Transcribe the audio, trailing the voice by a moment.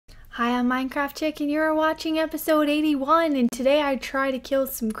Hi, I'm Minecraft Chick, and you're watching episode 81, and today I try to kill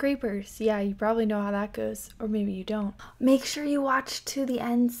some creepers. Yeah, you probably know how that goes, or maybe you don't. Make sure you watch to the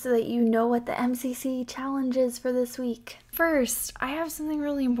end so that you know what the MCC challenge is for this week. First, I have something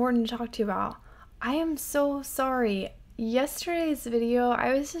really important to talk to you about. I am so sorry. Yesterday's video,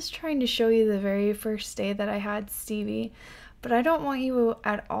 I was just trying to show you the very first day that I had Stevie, but I don't want you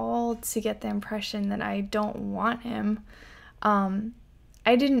at all to get the impression that I don't want him.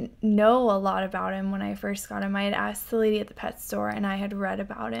 I didn't know a lot about him when I first got him. I had asked the lady at the pet store and I had read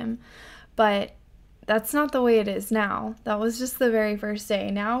about him, but that's not the way it is now. That was just the very first day.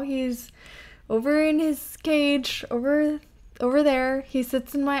 Now he's over in his cage, over there. He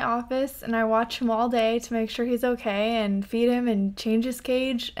sits in my office and I watch him all day to make sure he's okay and feed him and change his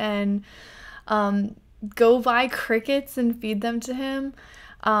cage and go buy crickets and feed them to him.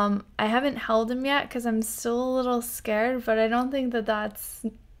 I haven't held him yet because I'm still a little scared, but I don't think that that's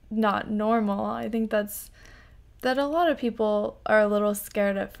not normal. I think that a lot of people are a little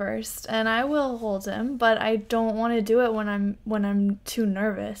scared at first, and I will hold him, but I don't want to do it when I'm too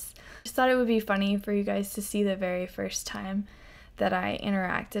nervous. I just thought it would be funny for you guys to see the very first time that I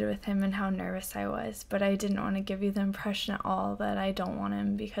interacted with him and how nervous I was, but I didn't want to give you the impression at all that I don't want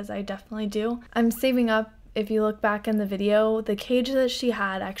him, because I definitely do. I'm saving up. If you look back in the video, the cage that she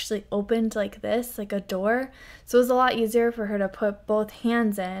had actually opened like this, like a door. So it was a lot easier for her to put both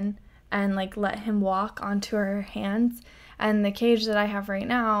hands in and like let him walk onto her hands. And the cage that I have right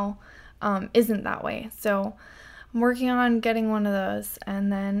now isn't that way. So I'm working on getting one of those,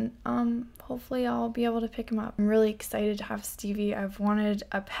 and then hopefully I'll be able to pick him up. I'm really excited to have Stevie. I've wanted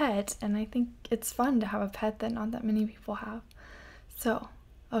a pet, and I think it's fun to have a pet that not that many people have. So,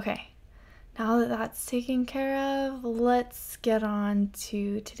 okay. Now that that's taken care of, let's get on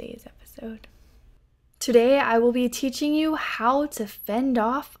to today's episode. Today I will be teaching you how to fend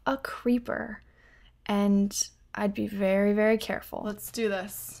off a creeper, and I'd be very, very careful. Let's do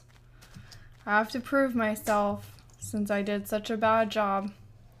this. I have to prove myself since I did such a bad job.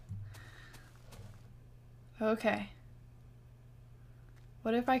 Okay.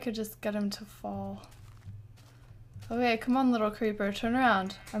 What if I could just get him to fall? Okay, come on, little creeper, turn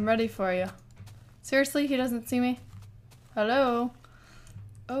around. I'm ready for you. Seriously, he doesn't see me? Hello?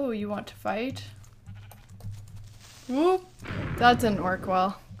 Oh, you want to fight? Whoop! That didn't work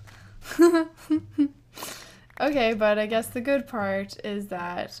well. Okay, but I guess the good part is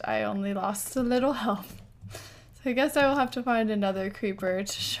that I only lost a little health. So I guess I will have to find another creeper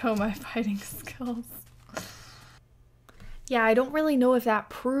to show my fighting skills. Yeah, I don't really know if that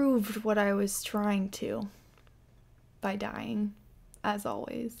proved what I was trying to by dying, as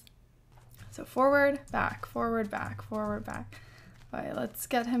always. So forward, back, forward, back, forward, back. Alright, let's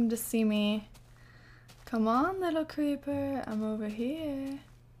get him to see me. Come on, little creeper, I'm over here.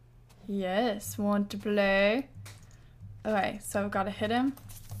 Yes, want to play? Okay, so I've got to hit him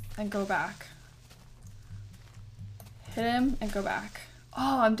and go back. Hit him and go back.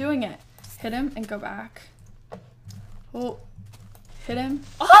 Oh, I'm doing it. Hit him and go back. Oh, hit him.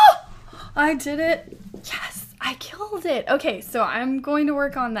 Oh, I did it. Yes, I killed it. Okay, so I'm going to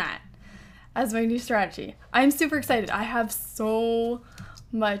work on that as my new strategy. I'm super excited. I have so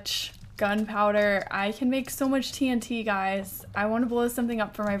much gunpowder. I can make so much TNT, guys. I want to blow something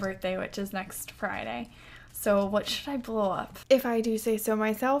up for my birthday, which is next Friday. So what should I blow up? If I do say so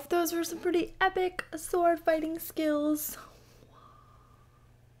myself, those were some pretty epic sword fighting skills.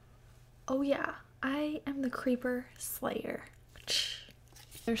 Oh yeah, I am the creeper slayer.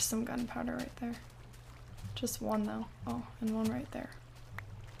 There's some gunpowder right there. Just one though. Oh, and one right there.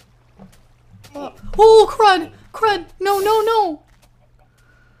 Oh, crud! Crud! No, no, no!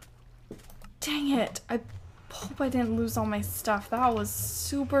 Dang it. I hope I didn't lose all my stuff. That was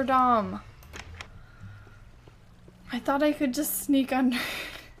super dumb. I thought I could just sneak under.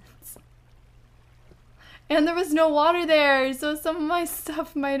 And there was no water there, so some of my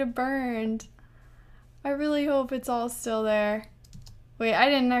stuff might have burned. I really hope it's all still there. Wait, I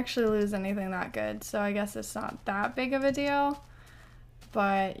didn't actually lose anything that good, so I guess it's not that big of a deal.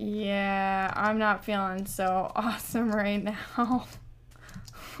 But yeah, I'm not feeling so awesome right now.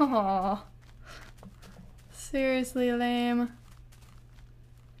 Aww. Seriously lame.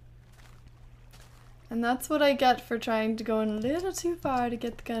 And that's what I get for trying to go in a little too far to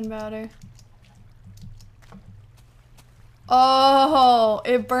get the gunpowder. Oh,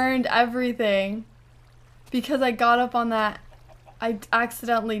 it burned everything. Because I got up on that, I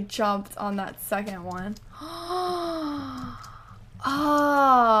accidentally jumped on that second one.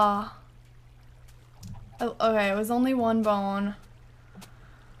 Ah. Oh, okay, it was only one bone.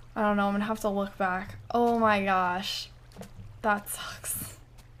 I don't know, I'm gonna have to look back. Oh my gosh. That sucks.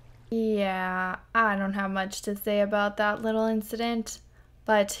 Yeah, I don't have much to say about that little incident,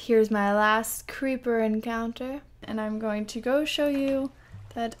 but here's my last creeper encounter, and I'm going to go show you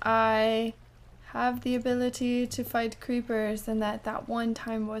that I have the ability to fight creepers and that that one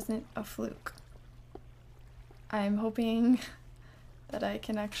time wasn't a fluke. I'm hoping that I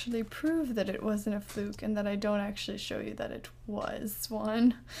can actually prove that it wasn't a fluke and that I don't actually show you that it was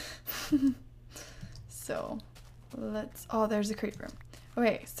one. So oh, there's a creeper.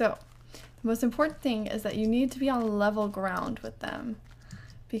 Okay, so the most important thing is that you need to be on level ground with them,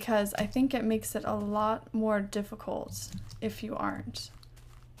 because I think it makes it a lot more difficult if you aren't,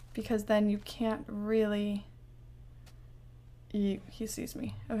 because then you can't really... He sees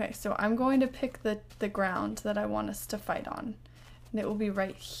me. Okay, so I'm going to pick the ground that I want us to fight on, and it will be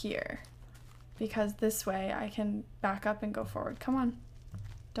right here, because this way I can back up and go forward. Come on.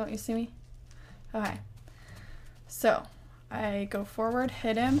 Don't you see me? Okay. So I go forward,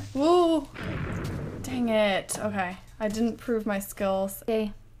 hit him. Woo! Dang it. Okay, I didn't prove my skills.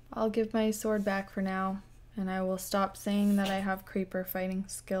 Okay, I'll give my sword back for now, and I will stop saying that I have creeper fighting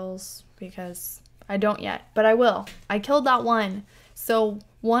skills, because I don't yet, but I will. I killed that one. So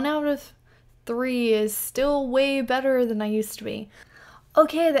 1 out of 3 is still way better than I used to be.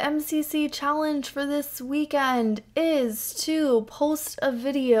 Okay, the MCC challenge for this weekend is to post a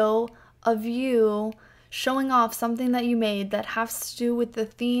video of you showing off something that you made that has to do with the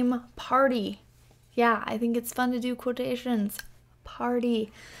theme party. Yeah, I think it's fun to do quotations.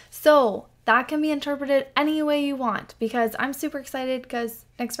 Party. So that can be interpreted any way you want, because I'm super excited because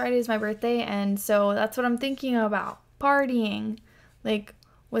next Friday is my birthday, and so that's what I'm thinking about. Partying. Like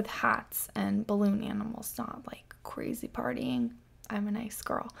with hats and balloon animals, not like crazy partying. I'm a nice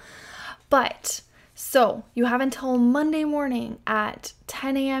girl. But so you have until Monday morning at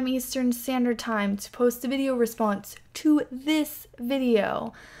 10 a.m. Eastern Standard Time to post a video response to this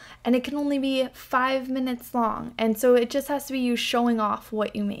video. And it can only be 5 minutes long. And so it just has to be you showing off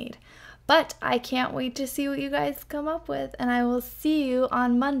what you made. But I can't wait to see what you guys come up with. And I will see you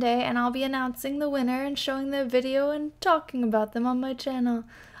on Monday, and I'll be announcing the winner and showing the video and talking about them on my channel.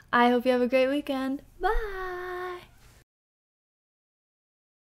 I hope you have a great weekend. Bye!